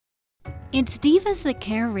It's Divas That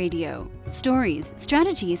Care Radio. Stories,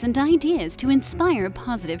 strategies, and ideas to inspire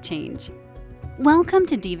positive change. Welcome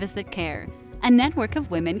to Divas That Care, a network of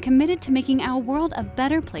women committed to making our world a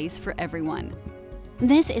better place for everyone.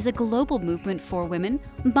 This is a global movement for women,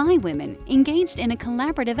 by women, engaged in a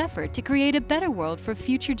collaborative effort to create a better world for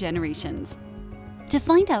future generations. To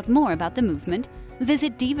find out more about the movement,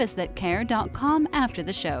 visit divasthatcare.com after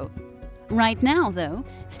the show. Right now, though,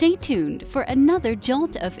 stay tuned for another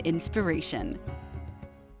jolt of inspiration.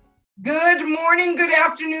 Good morning, good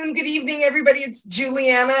afternoon, good evening, everybody. It's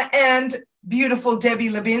Juliana and beautiful Debbie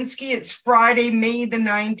Lubinsky. It's Friday, May the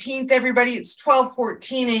 19th, everybody. It's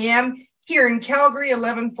 12:14 a.m. here in Calgary,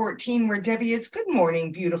 11:14 where Debbie is. Good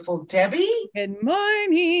morning, beautiful Debbie. Good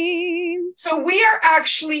morning. So we are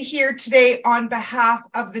actually here today on behalf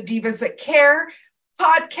of the Divas That Care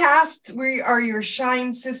podcast. We are your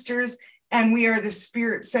Shine Sisters, and we are the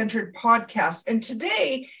Spirit-Centered podcast. And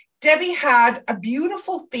today, Debbie had a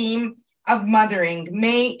beautiful theme of mothering.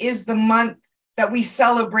 May is the month that we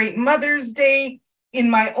celebrate Mother's Day. In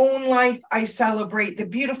my own life, I celebrate the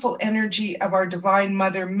beautiful energy of our Divine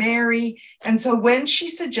Mother, Mary. And so when she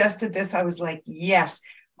suggested this, I was like, yes.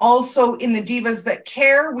 Also, in the Divas That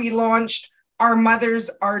Care, we launched our Mothers,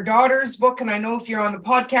 Our Daughters book. And I know if you're on the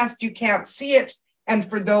podcast, you can't see it. And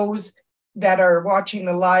for those that are watching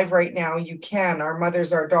the live right now, you can. Our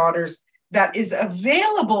Mothers, Our Daughters, that is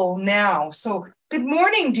available now. So good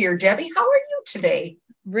morning, dear Debbie. How are you today?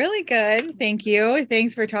 Really good. Thank you.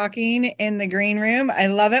 Thanks for talking in the green room. I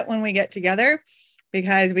love it when we get together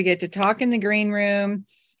because we get to talk in the green room.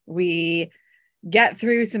 We get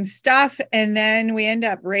through some stuff and then we end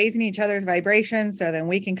up raising each other's vibrations so then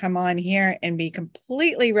we can come on here and be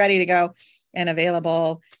completely ready to go and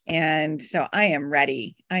available. And so I am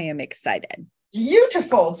ready. I am excited.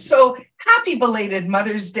 Beautiful. So happy belated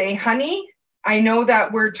Mother's Day, honey. I know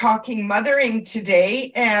that we're talking mothering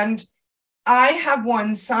today, and I have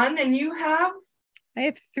one son and you have? I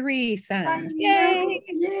have 3 sons. Yay!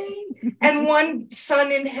 Yay! And one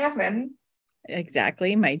son in heaven.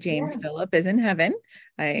 Exactly. My James Phillip is in heaven.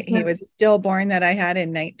 He was stillborn that I had in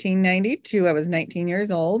 1992. I was 19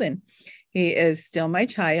 years old and he is still my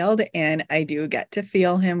child, and I do get to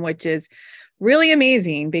feel him, which is really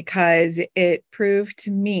amazing because it proved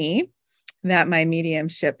to me that my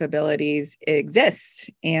mediumship abilities exist,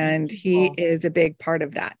 and he is a big part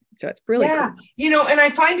of that. So it's really cool. You know, and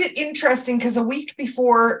I find it interesting because a week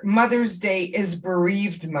before Mother's Day is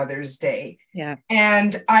Bereaved Mother's Day. Yeah.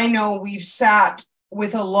 And I know we've sat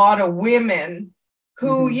with a lot of women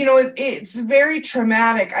who, you know, it's very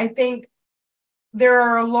traumatic. I think there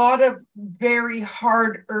are a lot of very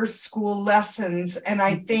hard earth school lessons, and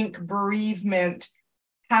I think bereavement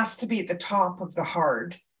has to be at the top of the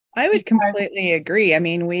hard. I would completely agree. I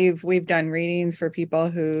mean, we've done readings for people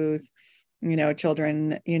whose, you know,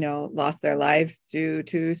 children, you know, lost their lives due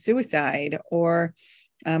to suicide or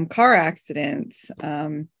car accidents.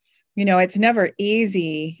 You know, it's never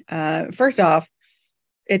easy. First off,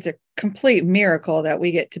 it's a complete miracle that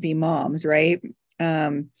we get to be moms, right?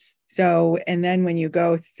 So, and then when you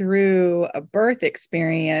go through a birth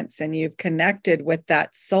experience and you've connected with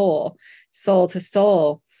that soul to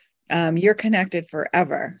soul, you're connected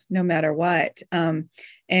forever, no matter what. And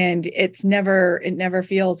it never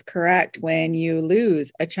feels correct when you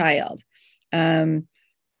lose a child. But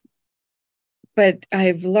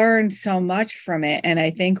I've learned so much from it. And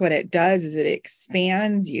I think what it does is it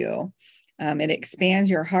expands you. It expands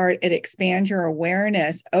your heart. It expands your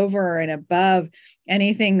awareness over and above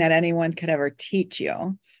anything that anyone could ever teach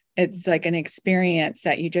you. It's like an experience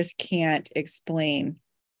that you just can't explain,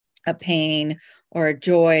 a pain or a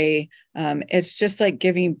joy. It's just like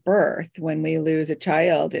giving birth. When we lose a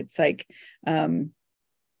child, it's like you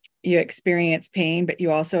experience pain, but you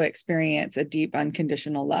also experience a deep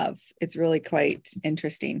unconditional love. It's really quite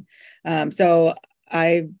interesting. So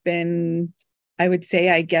I would say,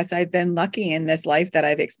 I guess I've been lucky in this life that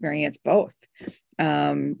I've experienced both,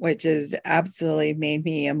 which has absolutely made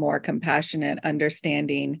me a more compassionate,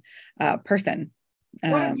 understanding person.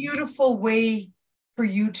 What a beautiful way for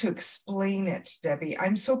you to explain it, Debbie.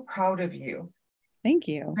 I'm so proud of you. Thank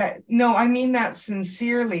you. No, I mean that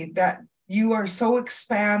sincerely, that you are so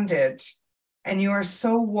expanded and you are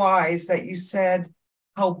so wise that you said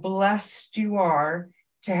how blessed you are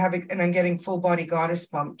to have, and I'm getting full body goddess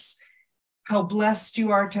bumps, how blessed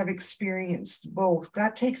you are to have experienced both.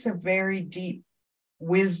 That takes a very deep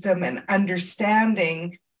wisdom and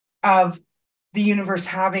understanding of the universe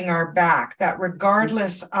having our back, that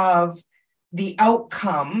regardless of the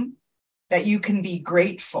outcome, that you can be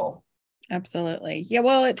grateful. Absolutely. Yeah.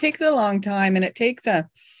 Well, it takes a long time, and it takes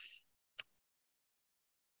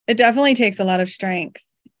it definitely takes a lot of strength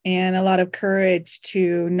and a lot of courage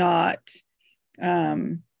to not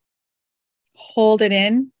hold it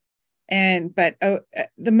in. But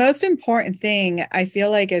the most important thing I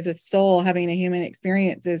feel like as a soul having a human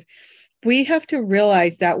experience is we have to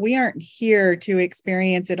realize that we aren't here to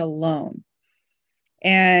experience it alone.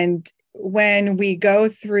 And when we go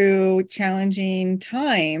through challenging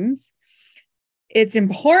times, it's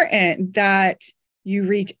important that you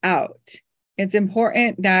reach out. It's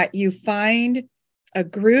important that you find a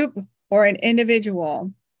group or an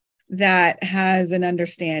individual that has an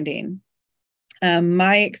understanding.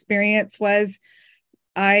 My experience was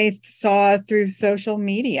I saw through social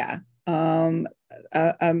media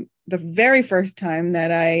the very first time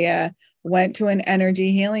that I went to an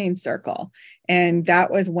energy healing circle. And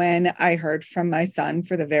that was when I heard from my son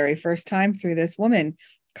for the very first time through this woman.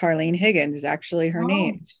 Carlene Higgins is actually her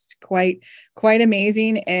name. Quite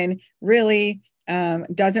amazing, and really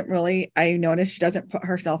doesn't really, I noticed she doesn't put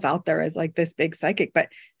herself out there as like this big psychic, but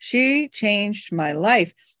she changed my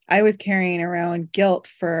life. I was carrying around guilt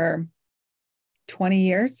for 20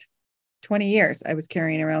 years. I was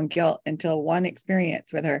carrying around guilt until one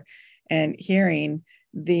experience with her and hearing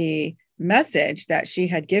the message that she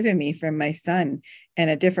had given me from my son and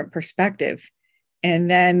a different perspective. And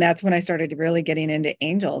then that's when I started really getting into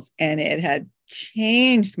angels, and it had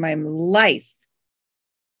changed my life.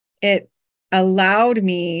 It allowed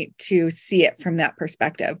me to see it from that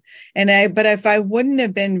perspective. But if I wouldn't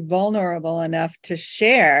have been vulnerable enough to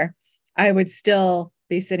share, I would still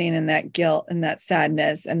be sitting in that guilt and that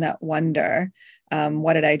sadness and that wonder.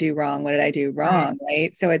 What did I do wrong? What did I do wrong?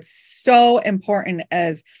 Right. So it's so important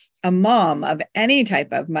as a mom of any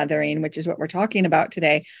type of mothering, which is what we're talking about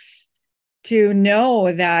today, to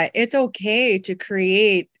know that it's okay to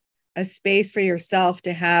create a space for yourself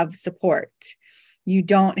to have support. You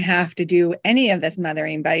don't have to do any of this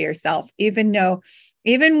mothering by yourself, even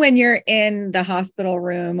when you're in the hospital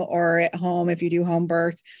room or at home, if you do home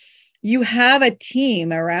births, you have a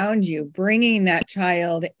team around you bringing that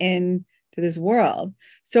child into this world.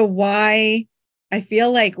 So why I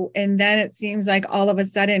feel like, and then it seems like all of a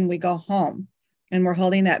sudden we go home and we're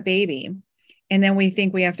holding that baby, and then we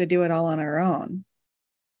think we have to do it all on our own.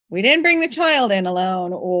 We didn't bring the child in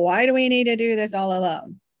alone. Why do we need to do this all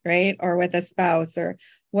alone? Right? Or with a spouse or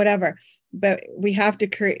whatever. But we have to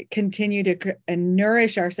continue to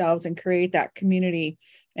nourish ourselves and create that community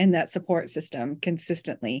and that support system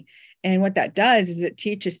consistently. And what that does is it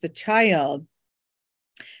teaches the child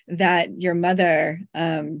that your mother,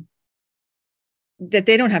 that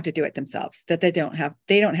they don't have to do it themselves, that they don't have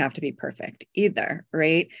to be perfect either,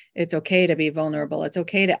 right? It's okay to be vulnerable. It's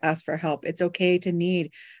okay to ask for help. It's okay to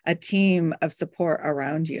need a team of support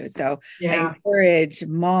around you. So I encourage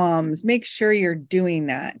moms, make sure you're doing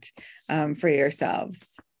that for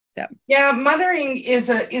yourselves. So. Yeah, mothering is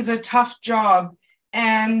a tough job.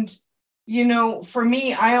 And, for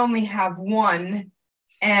me, I only have one.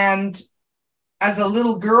 And as a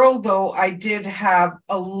little girl, though, I did have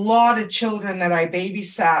a lot of children that I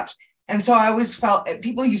babysat. And so I always felt,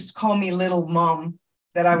 people used to call me little mom,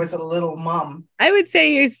 that I was a little mom. I would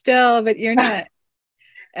say you're still, but you're not.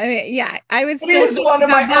 I mean, yeah, I would still it is one of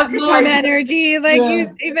my mom energy. Like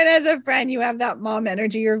you, even as a friend, you have that mom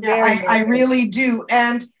energy. You're very, I really do.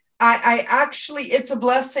 And I actually, it's a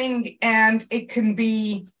blessing, and it can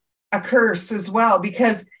be a curse as well,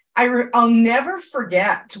 because I'll never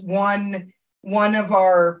forget one of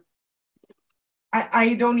our,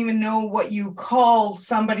 I don't even know what you call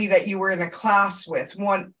somebody that you were in a class with.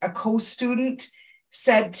 A co-student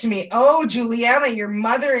said to me, "Oh, Juliana, your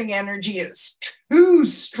mothering energy is too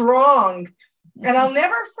strong." And I'll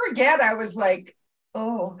never forget, I was like,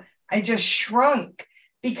 oh, I just shrunk,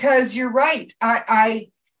 because you're right.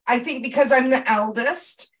 I think because I'm the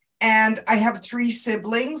eldest and I have 3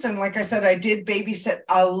 siblings. And like I said, I did babysit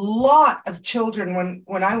a lot of children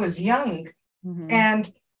when I was young. Mm-hmm.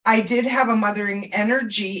 And I did have a mothering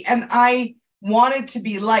energy, and I wanted to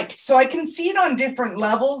be like, so I can see it on different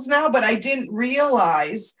levels now, but I didn't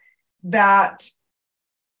realize that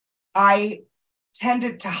I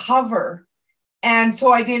tended to hover. And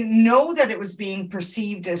so I didn't know that it was being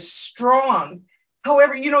perceived as strong.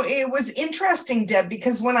 However, it was interesting, Deb,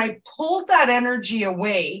 because when I pulled that energy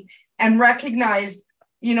away and recognized,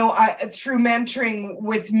 through mentoring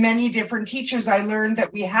with many different teachers, I learned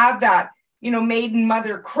that we have that, maiden,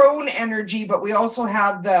 mother, crone energy, but we also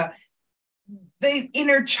have the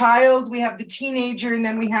inner child, we have the teenager, and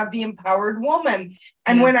then we have the empowered woman.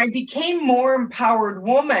 And when I became more empowered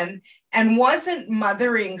woman and wasn't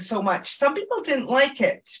mothering so much, some people didn't like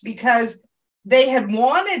it because they had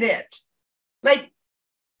wanted it. Like,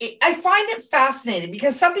 I find it fascinating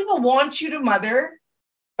because some people want you to mother,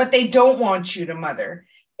 but they don't want you to mother.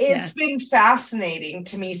 It's been fascinating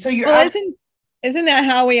to me. So isn't that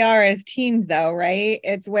how we are as teens though, right?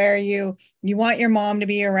 It's where you want your mom to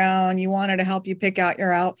be around, you want her to help you pick out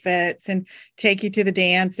your outfits and take you to the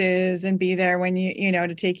dances and be there when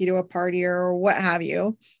to take you to a party or what have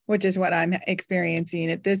you, which is what I'm experiencing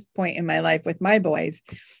at this point in my life with my boys.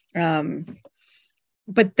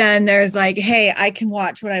 But then there's like, hey, I can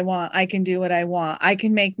watch what I want. I can do what I want. I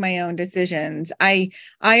can make my own decisions. I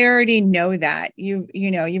already know that. You've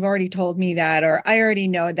already told me that, or I already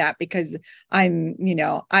know that because I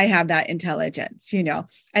have that intelligence,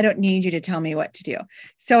 I don't need you to tell me what to do.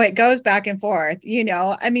 So it goes back and forth,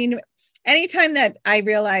 I mean, anytime that I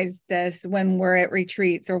realize this, when we're at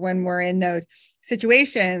retreats or when we're in those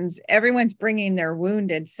situations, everyone's bringing their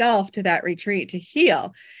wounded self to that retreat to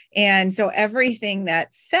heal. And so everything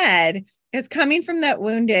that's said is coming from that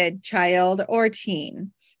wounded child or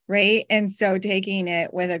teen, right? And so taking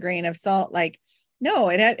it with a grain of salt, like, no,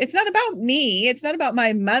 it's not about me. It's not about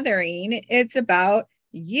my mothering. It's about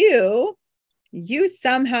you. You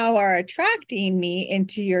somehow are attracting me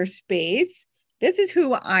into your space. This is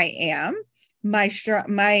who I am. My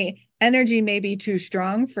energy may be too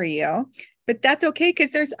strong for you, but that's okay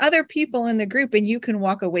because there's other people in the group and you can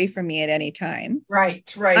walk away from me at any time.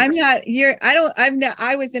 Right. I met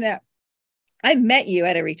you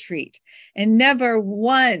at a retreat and never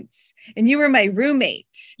once, and you were my roommate.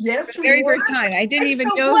 Yes, the very first time. I didn't even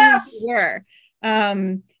know who you were.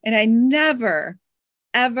 And I never,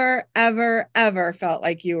 ever, ever, ever felt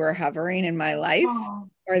like you were hovering in my life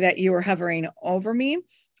or that you were hovering over me.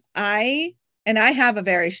 I have a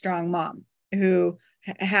very strong mom who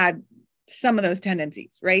had some of those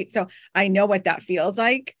tendencies, right? So I know what that feels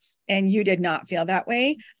like. And you did not feel that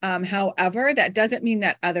way. However, that doesn't mean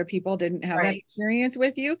that other people didn't have that experience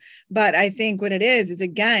with you. But I think what it is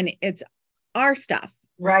again, it's our stuff.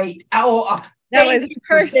 Right. That was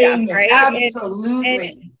her stuff, right?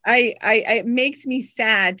 Absolutely. And it makes me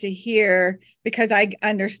sad to hear, because I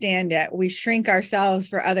understand it. We shrink ourselves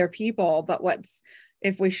for other people, but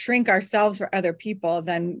if we shrink ourselves for other people,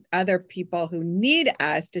 then other people who need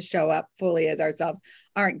us to show up fully as ourselves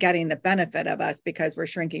aren't getting the benefit of us because we're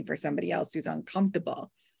shrinking for somebody else who's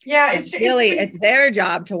uncomfortable. Yeah, it's their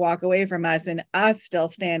job to walk away from us and us still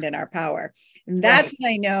stand in our power. And that's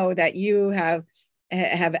when I know that you have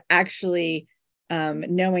actually,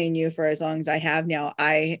 knowing you for as long as I have now,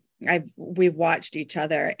 we've watched each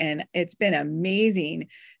other, and it's been amazing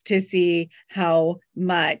to see how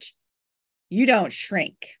much you don't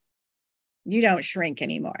shrink. You don't shrink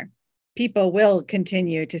anymore. People will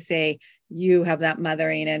continue to say you have that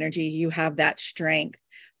mothering energy, you have that strength.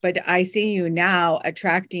 But I see you now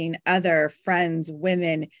attracting other friends,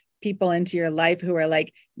 women, people into your life who are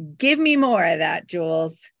like, give me more of that,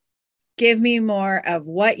 Jules. Give me more of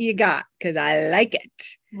what you got, because I like it.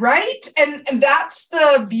 Right. And that's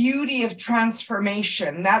the beauty of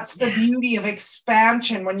transformation. That's the beauty of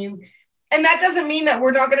expansion. And that doesn't mean that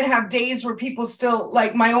we're not going to have days where people still,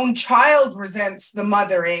 like my own child resents the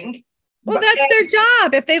mothering. Well, that's their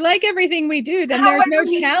job. If they like everything we do, then there's no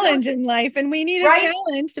challenge in life, and we need a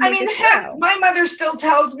challenge to make it grow. My mother still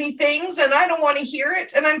tells me things and I don't want to hear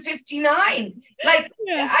it. And I'm 59. I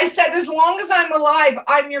said, as long as I'm alive,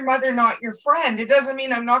 I'm your mother, not your friend. It doesn't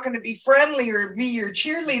mean I'm not going to be friendly or be your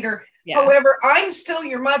cheerleader. Yeah. However, I'm still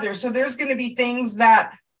your mother. So there's going to be things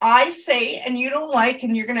that I say and you don't like,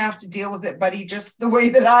 and you're going to have to deal with it, buddy, just the way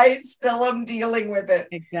that I still am dealing with it.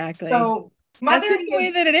 Exactly. So that's just the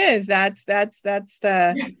way that it is. That's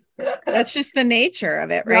just the nature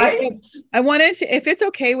of it, right? So I wanted to, if it's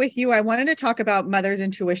okay with you, I wanted to talk about mother's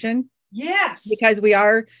intuition. Yes. Because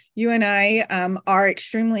you and I are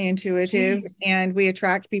extremely intuitive. Jeez. And we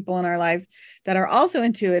attract people in our lives that are also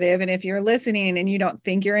intuitive. And if you're listening and you don't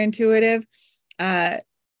think you're intuitive,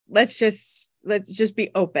 let's just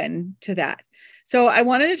be open to that. So I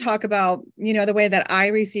wanted to talk about, the way that I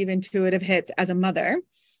receive intuitive hits as a mother.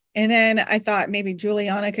 And then I thought maybe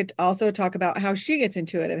Juliana could also talk about how she gets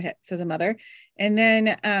intuitive hits as a mother. And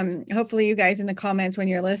then hopefully you guys in the comments when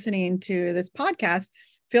you're listening to this podcast,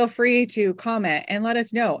 feel free to comment and let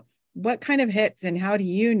us know what kind of hits and how do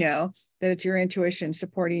you know that it's your intuition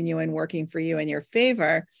supporting you and working for you in your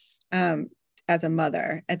favor as a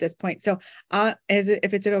mother at this point. So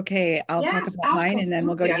if it's okay, I'll talk about mine and then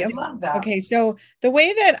we'll go to you. Okay. So the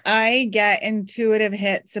way that I get intuitive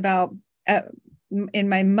hits about in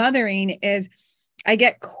my mothering is I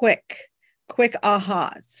get quick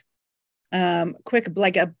ahas, quick,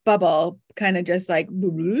 like a bubble, kind of just like,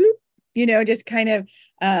 just kind of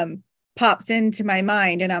pops into my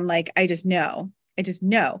mind. And I'm like, I just know. I just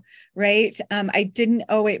know, right? I didn't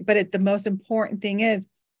owe it, but the most important thing is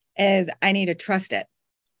I need to trust it.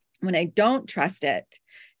 When I don't trust it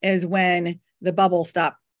is when the bubbles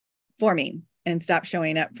stop forming and stop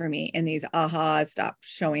showing up for me. And these ahas stop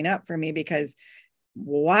showing up for me, because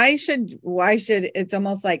why should it's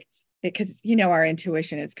almost like, because, our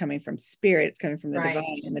intuition is coming from spirit, it's coming from the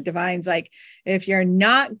divine, and the divine's like, if you're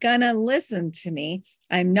not gonna listen to me,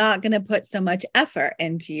 I'm not gonna put so much effort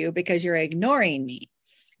into you because you're ignoring me.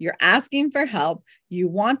 You're asking for help. You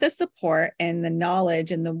want the support and the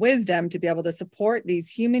knowledge and the wisdom to be able to support these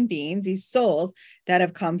human beings, these souls that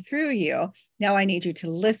have come through you. Now I need you to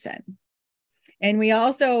listen. And we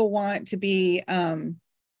also want to be,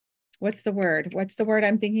 what's the word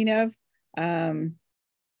I'm thinking of?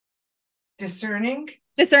 Discerning.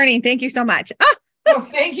 Thank you so much. Oh,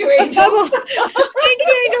 thank you, angels. Thank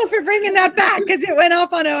you, angels, for bringing that back, because it went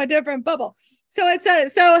off on a different bubble. So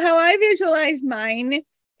so how I visualize mine,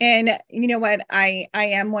 and you know what, I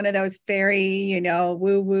am one of those fairy,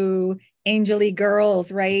 woo-woo, angel-y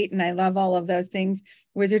girls, right? And I love all of those things.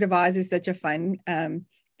 Wizard of Oz is such a fun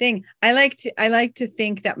thing. I like to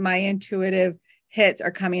think that my intuitive hits are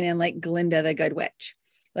coming in like Glinda the Good Witch.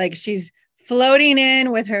 Like she's floating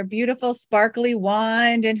in with her beautiful sparkly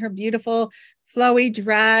wand and her beautiful flowy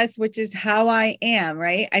dress, which is how I am,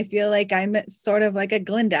 right? I feel like I'm sort of like a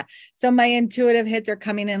Glinda. So my intuitive hits are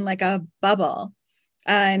coming in like a bubble.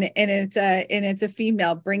 And it's a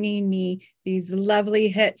female bringing me these lovely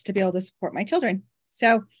hits to be able to support my children.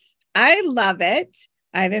 So I love it.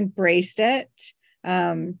 I've embraced it.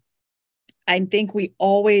 I think we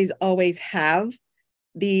always have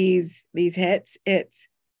these hits. It's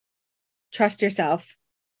trust yourself,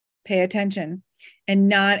 pay attention, and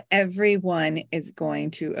not everyone is going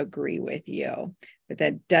to agree with you, but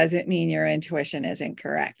that doesn't mean your intuition isn't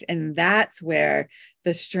correct. And that's where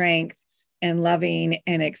the strength and loving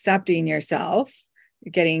and accepting yourself,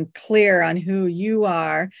 getting clear on who you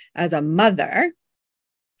are as a mother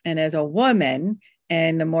and as a woman.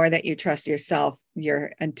 And the more that you trust yourself,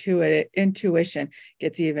 your intuition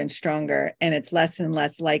gets even stronger. And it's less and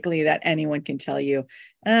less likely that anyone can tell you,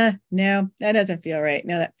 no, that doesn't feel right.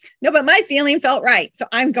 No, but my feeling felt right. So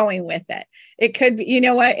I'm going with it. It could be,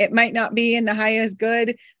 it might not be in the highest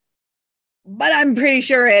good, but I'm pretty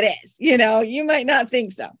sure it is. You might not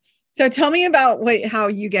think so. So tell me about how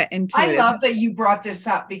you get into it. I love that you brought this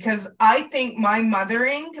up, because I think my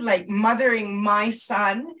mothering my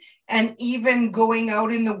son and even going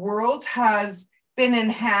out in the world has been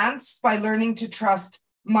enhanced by learning to trust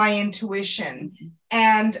my intuition. Mm-hmm.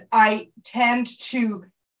 And I tend to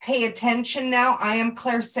pay attention now. I am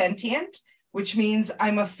clairsentient, which means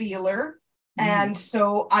I'm a feeler. Mm-hmm. And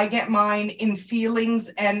so I get mine in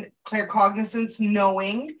feelings and claircognizance,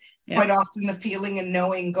 knowing. Yep. Quite often the feeling and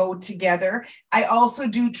knowing go together. I also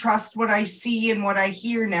do trust what I see and what I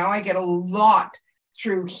hear now. I get a lot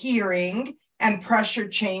through hearing and pressure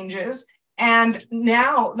changes. And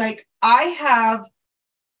now, I have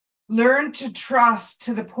learned to trust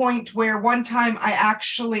to the point where one time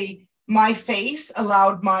my face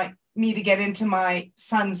allowed me to get into my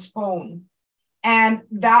son's phone. And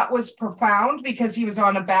that was profound because he was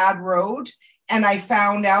on a bad road. And I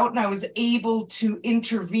found out, and I was able to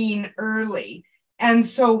intervene early. And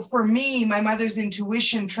so for me, my mother's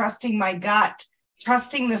intuition, trusting my gut,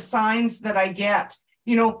 trusting the signs that I get,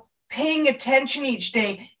 paying attention each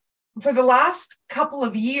day. For the last couple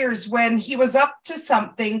of years, when he was up to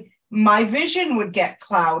something, my vision would get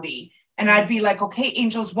cloudy. And I'd be like, okay,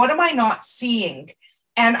 angels, what am I not seeing?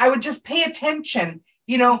 And I would just pay attention.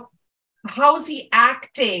 How's he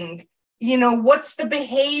acting? What's the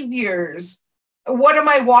behaviors? What am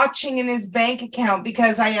I watching in his bank account?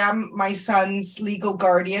 Because I am my son's legal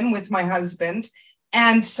guardian with my husband.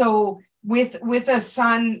 And so with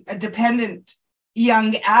a dependent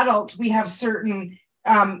young adult, we have certain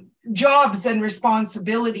jobs and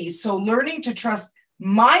responsibilities. So learning to trust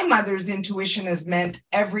my mother's intuition has meant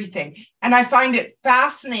everything. And I find it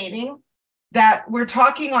fascinating that we're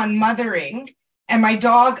talking on mothering, and my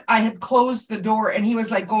dog, I had closed the door and he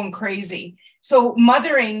was like going crazy. So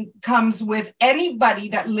mothering comes with anybody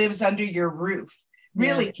that lives under your roof,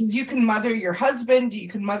 really, because you can mother your husband, you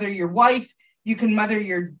can mother your wife, you can mother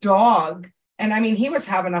your dog. And I mean, he was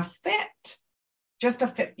having a fit. Just a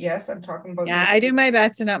fit. Yes, I'm talking about. Yeah, I do my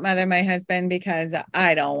best to not mother my husband because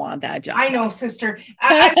I don't want that job. I know, sister.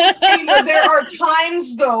 I'm saying that there are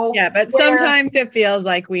times, though. Yeah, but sometimes it feels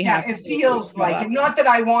like we have. Yeah, it feels like it. Not that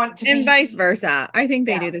I want to. And vice versa. I think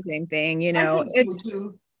they do the same thing. I think so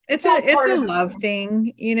too. It's all a part of love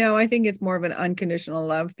thing. You know, I think it's more of an unconditional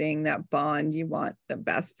love thing, that bond. You want the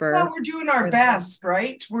best well, for we're doing our them. best,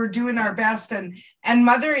 right? We're doing our best, and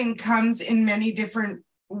mothering comes in many different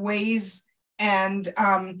ways and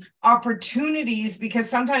opportunities, because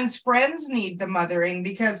sometimes friends need the mothering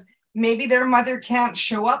because maybe their mother can't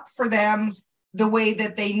show up for them the way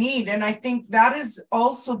that they need. And I think that has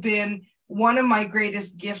also been one of my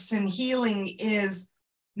greatest gifts in healing, is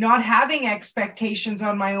not having expectations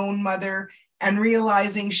on my own mother and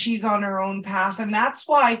realizing she's on her own path. And that's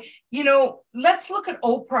why, let's look at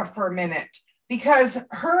Oprah for a minute, because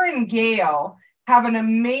her and Gail have an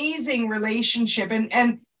amazing relationship.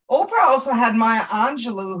 And Oprah also had Maya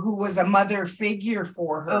Angelou, who was a mother figure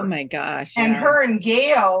for her. Oh my gosh. And yeah. her and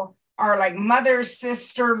Gail are like mother,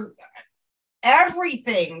 sister,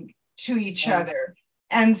 everything to each other.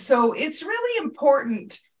 And so it's really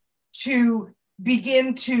important to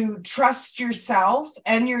begin to trust yourself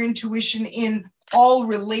and your intuition in all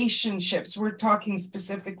relationships. We're talking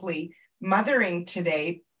specifically mothering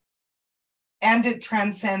today, and it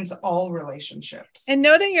transcends all relationships. And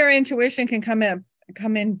know that your intuition can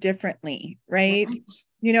come in differently, right?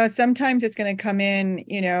 Sometimes it's going to come in,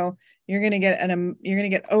 you're going to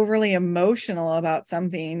get overly emotional about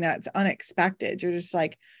something that's unexpected. You're just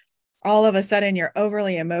like, all of a sudden you're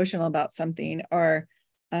overly emotional about something, or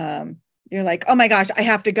you're like, oh my gosh, I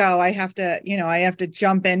have to go. I have to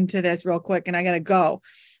jump into this real quick and I got to go,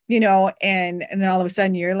 and then all of a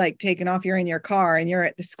sudden you're like taking off, you're in your car and you're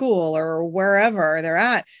at the school or wherever they're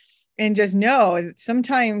at. And just know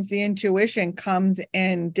sometimes the intuition comes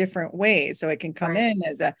in different ways. So it can come in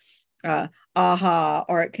as a aha,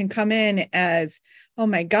 or it can come in as, oh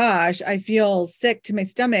my gosh, I feel sick to my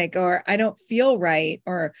stomach, or I don't feel right,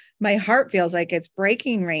 or my heart feels like it's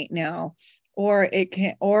breaking right now. Or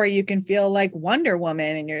you can feel like Wonder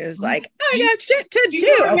Woman and you're just like, I got shit to do. Do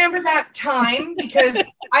you remember that time? Because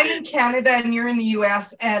I'm in Canada and you're in the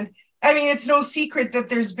US. And I mean, it's no secret that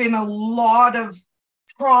there's been a lot of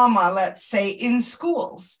trauma, let's say, in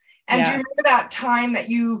schools. And do you remember that time that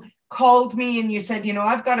you called me and you said,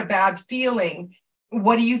 I've got a bad feeling.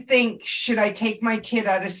 What do you think? Should I take my kid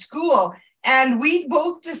out of school? And we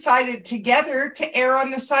both decided together to err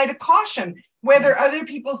on the side of caution. Whether other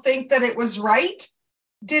people think that it was right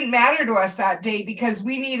didn't matter to us that day, because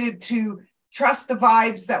we needed to trust the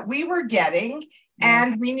vibes that we were getting,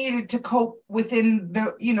 and we needed to cope within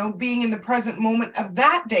the, being in the present moment of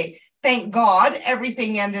that day. Thank God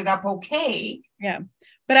everything ended up okay. Yeah.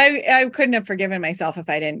 But I couldn't have forgiven myself if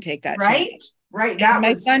I didn't take that chance. Right.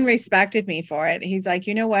 My son respected me for it. He's like,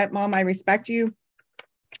 you know what, Mom, I respect you.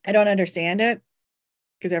 I don't understand it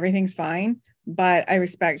because everything's fine, but I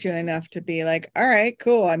respect you enough to be like, all right,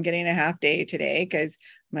 cool. I'm getting a half day today because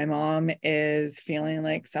my mom is feeling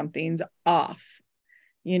like something's off,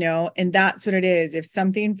 and that's what it is. If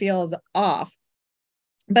something feels off.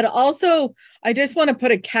 But also, I just want to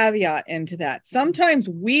put a caveat into that. Sometimes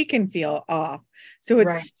we can feel off. So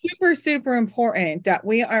it's super, super important that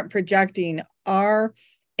we aren't projecting our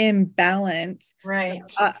imbalance,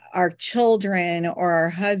 our children or our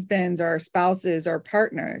husbands or our spouses or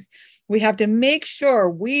partners. We have to make sure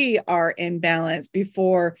we are in balance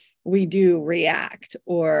before we do react,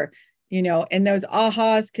 or, and those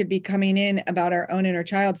ahas could be coming in about our own inner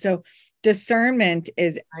child. So discernment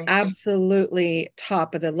is absolutely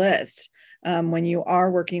top of the list when you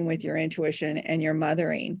are working with your intuition and your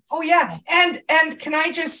mothering. Oh yeah. And can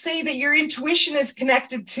I just say that your intuition is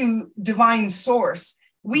connected to divine source.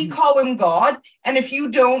 We call him God. And if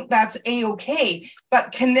you don't, that's a-okay.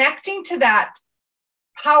 But connecting to that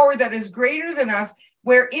power that is greater than us,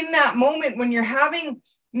 where in that moment when you're having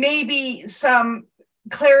maybe some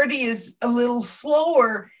clarity is a little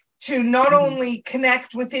slower, to not only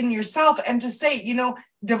connect within yourself and to say,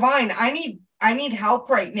 divine, I need help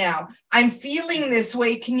right now. I'm feeling this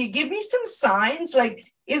way. Can you give me some signs? Like,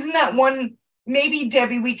 isn't that one, maybe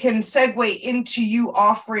Debbie, we can segue into you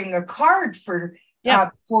offering a card for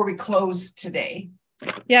before we close today.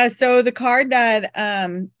 Yeah. So the card that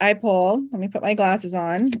I pulled, let me put my glasses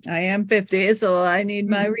on. I am 50, so I need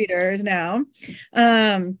my readers now.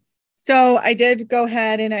 So I did go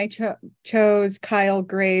ahead and I chose Kyle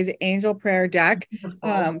Gray's Angel Prayer deck.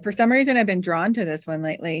 For some reason, I've been drawn to this one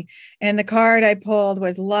lately. And the card I pulled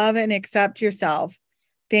was Love and Accept Yourself.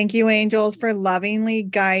 Thank you, angels, for lovingly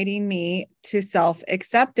guiding me to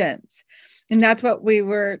self-acceptance. And that's what we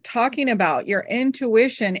were talking about. Your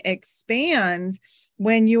intuition expands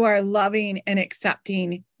when you are loving and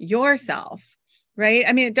accepting yourself, right?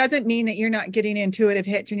 I mean, it doesn't mean that you're not getting intuitive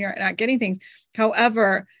hits and you're not getting things.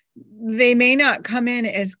 However, they may not come in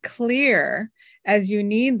as clear as you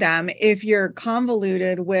need them if you're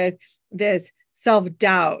convoluted with this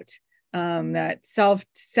self-doubt, that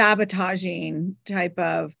self-sabotaging type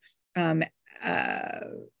of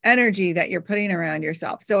energy that you're putting around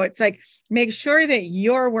yourself. So it's like, make sure that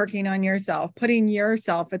you're working on yourself, putting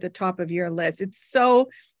yourself at the top of your list. It's so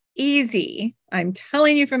easy. I'm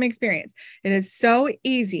telling you from experience, it is so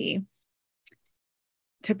easy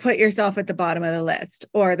to put yourself at the bottom of the list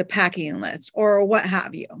or the packing list or what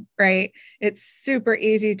have you, right? It's super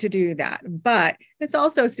easy to do that, but it's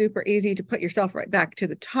also super easy to put yourself right back to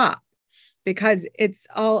the top, because it's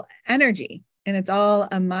all energy and it's all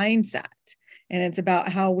a mindset. And it's about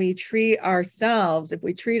how we treat ourselves. If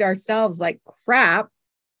we treat ourselves like crap,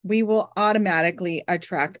 we will automatically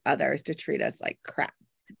attract others to treat us like crap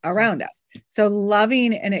around us. So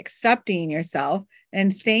loving and accepting yourself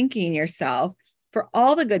and thanking yourself for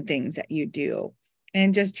all the good things that you do,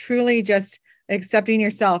 and just truly just accepting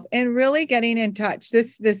yourself and really getting in touch.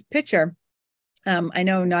 This picture, I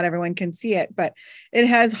know not everyone can see it, but it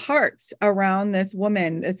has hearts around this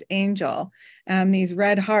woman, this angel, these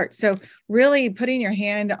red hearts. So really putting your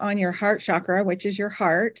hand on your heart chakra, which is your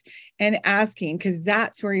heart, and asking, because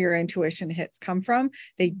that's where your intuition hits come from.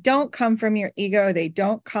 They don't come from your ego. They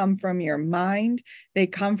don't come from your mind. They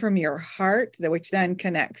come from your heart, which then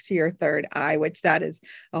connects to your third eye, which that is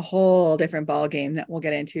a whole different ball game that we'll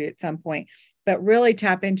get into at some point. But really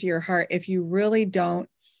tap into your heart. If you really don't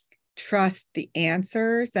trust the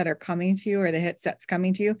answers that are coming to you or the hits that's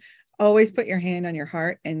coming to you, always put your hand on your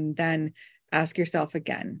heart and then ask yourself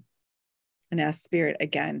again and ask spirit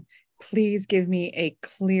again, please give me a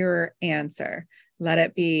clearer answer. Let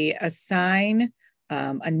it be a sign,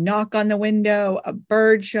 a knock on the window, a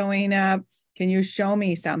bird showing up. Can you show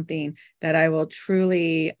me something that I will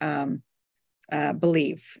truly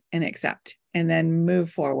believe and accept, and then move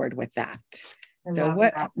forward with that? So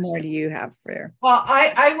what more do you have for? Well,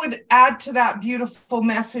 I would add to that beautiful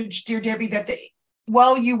message, dear Debbie, that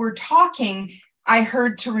while you were talking, I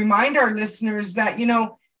heard to remind our listeners that,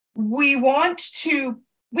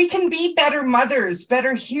 we can be better mothers,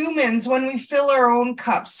 better humans when we fill our own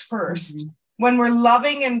cups first, mm-hmm. when we're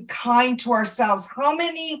loving and kind to ourselves. How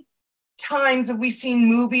many times have we seen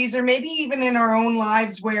movies, or maybe even in our own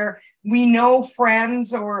lives, where we know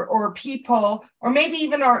friends or people, or maybe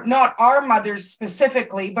even not our mothers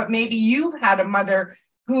specifically, but maybe you had a mother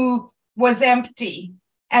who was empty,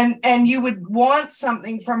 and you would want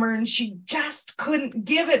something from her and she just couldn't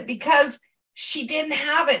give it because she didn't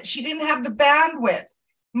have it. She didn't have the bandwidth.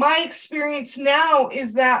 My experience now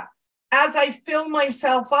is that as I fill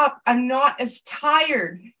myself up, I'm not as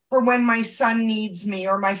tired for when my son needs me,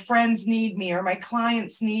 or my friends need me, or my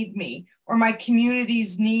clients need me, or my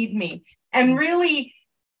communities need me. And really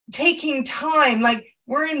taking time, like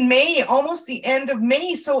we're in May, almost the end of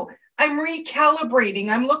May. So I'm recalibrating.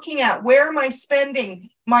 I'm looking at, where am I spending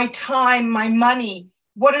my time, my money?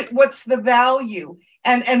 What's the value?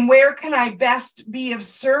 And where can I best be of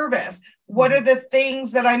service? What are the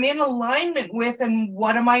things that I'm in alignment with, and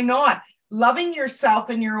what am I not? Loving yourself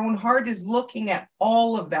and your own heart is looking at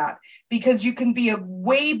all of that, because you can be a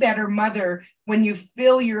way better mother when you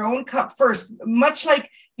fill your own cup first. Much like,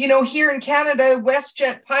 here in Canada,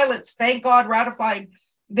 WestJet pilots, thank God, ratified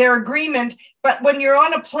their agreement. But when you're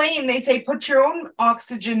on a plane, they say, put your own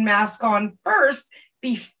oxygen mask on first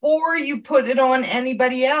before you put it on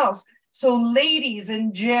anybody else. So ladies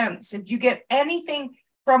and gents, if you get anything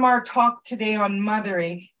from our talk today on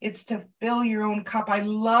mothering, it's to fill your own cup. I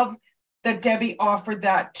love that Debbie offered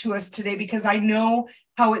that to us today, because I know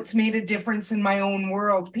how it's made a difference in my own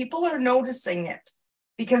world. People are noticing it,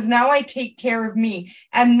 because now I take care of me,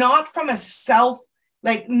 and not from a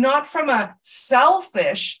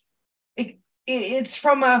selfish, it's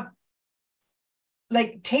from a,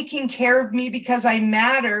 taking care of me because I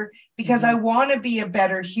matter, because I want to be a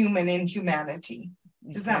better human in humanity.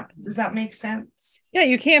 Does that make sense? Yeah,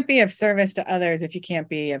 you can't be of service to others if you can't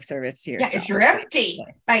be of service to yourself. Yeah, if you're empty,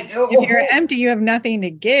 if you're empty, you have nothing to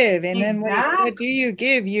give. And then what do you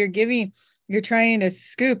give? You're trying to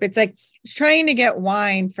scoop. It's like trying to get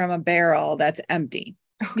wine from a barrel that's empty.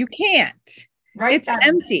 You can't. Right? It's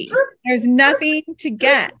empty. There's nothing to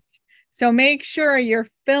get. So make sure you're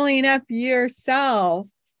filling up yourself,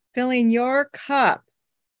 filling your cup,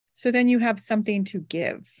 so then you have something to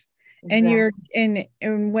give. Exactly.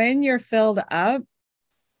 And when you're filled up,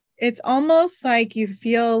 it's almost like you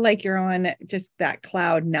feel like you're on just that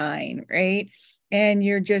cloud 9, right? and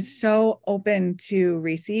you're just so open to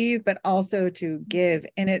receive, but also to give.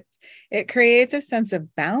 And it creates a sense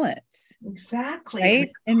of balance. Exactly.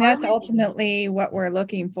 Right. And that's ultimately what we're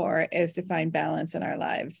looking for, is to find balance in our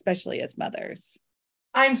lives, especially as mothers.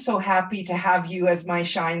 I'm so happy to have you as my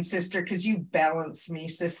shine sister, because you balance me,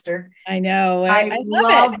 sister. I know. I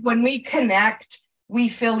love when we connect, we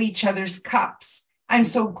fill each other's cups. I'm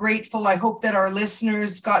so grateful. I hope that our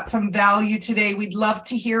listeners got some value today. We'd love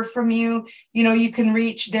to hear from you. You know, you can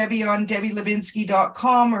reach Debbie on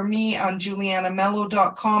DebbieLubinski.com or me on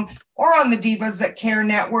JulianaMello.com or on the Divas That Care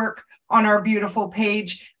Network on our beautiful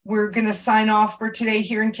page. We're going to sign off for today.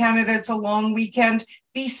 Here in Canada, it's a long weekend.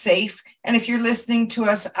 Be safe. And if you're listening to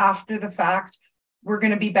us after the fact, we're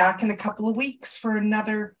going to be back in a couple of weeks for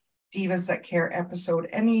another Divas That Care episode.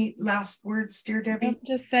 Any last words, dear Debbie? I'm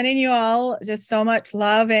just sending you all just so much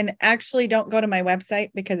love. And actually, don't go to my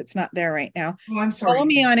website because it's not there right now. Oh, I'm sorry. Follow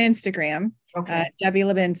me on Instagram. Okay. Debbie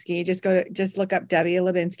Lubinski. Just look up Debbie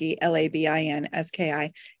Lubinski,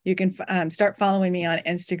 Labinski. You can start following me on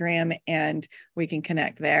Instagram, and we can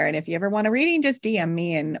connect there. And if you ever want a reading, just DM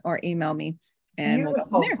me or email me, and Beautiful. we'll go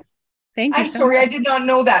from there. Thank you. I'm sorry, I did not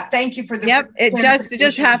know that. Thank you for the. Yep, it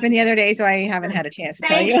just happened the other day, so I haven't had a chance to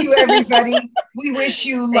tell you. Thank you, everybody. We wish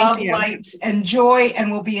you love, light, and joy,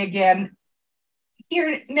 and we'll be again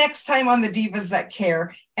here next time on the Divas That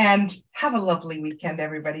Care. And have a lovely weekend,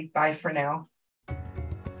 everybody. Bye for now.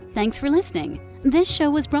 Thanks for listening. This show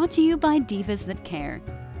was brought to you by Divas That Care.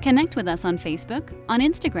 Connect with us on Facebook, on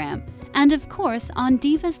Instagram, and of course on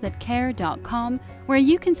divasthatcare.com, where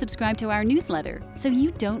you can subscribe to our newsletter so you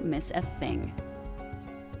don't miss a thing.